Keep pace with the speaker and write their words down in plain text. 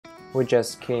We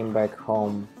just came back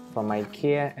home from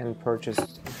IKEA and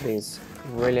purchased this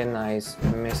really nice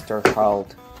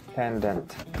Misterhult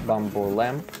pendant bamboo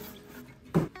lamp.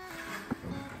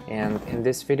 And in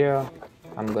this video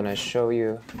I'm gonna show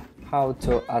you how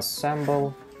to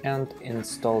assemble and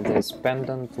install this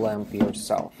pendant lamp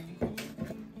yourself.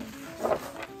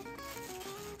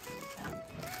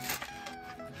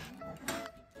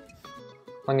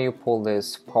 When you pull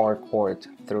this power cord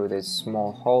through this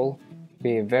small hole,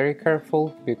 be very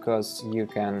careful because you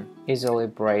can easily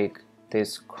break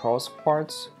these cross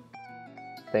parts.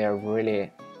 They are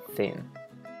really thin.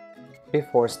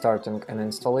 Before starting an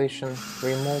installation,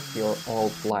 remove your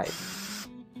old light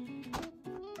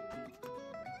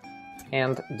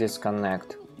and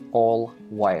disconnect all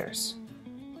wires.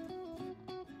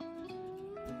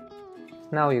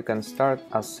 Now you can start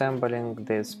assembling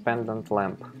this pendant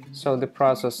lamp. So the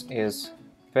process is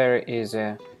very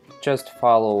easy, just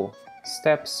follow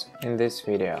steps in this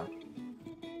video.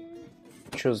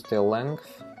 Choose the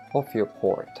length of your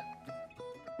cord.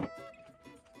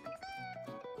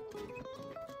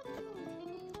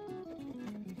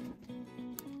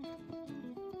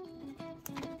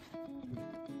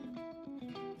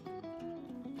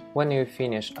 When you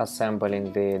finish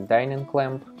assembling the dining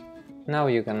lamp, now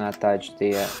you can attach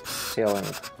the ceiling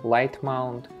light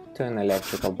mount to an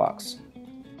electrical box.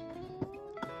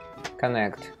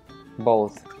 Connect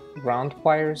both ground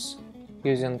wires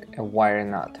using a wire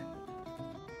nut.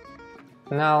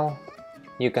 Now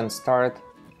you can start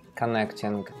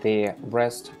connecting the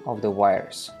rest of the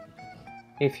wires.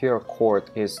 If your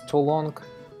cord is too long,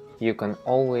 you can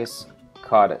always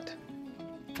cut it.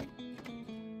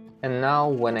 And now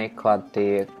when I cut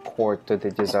the cord to the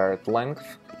desired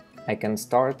length, I can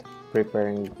start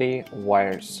preparing the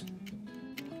wires.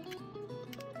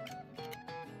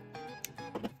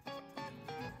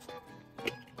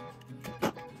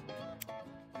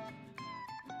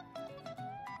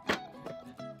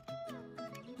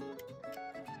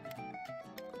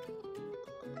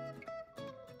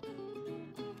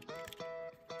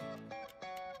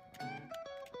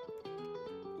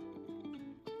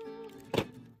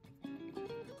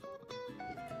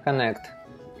 Connect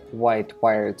white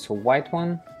wire to white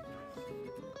one,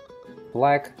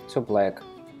 black to black,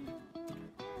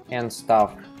 and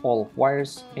stuff all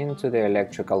wires into the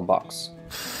electrical box.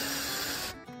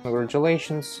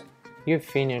 Congratulations, you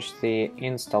finished the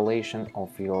installation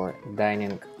of your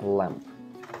dining lamp.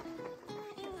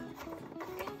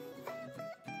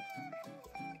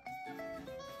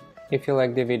 If you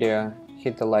like the video,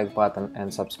 hit the like button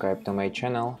and subscribe to my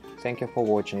channel. Thank you for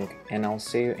watching, and I'll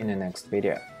see you in the next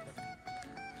video.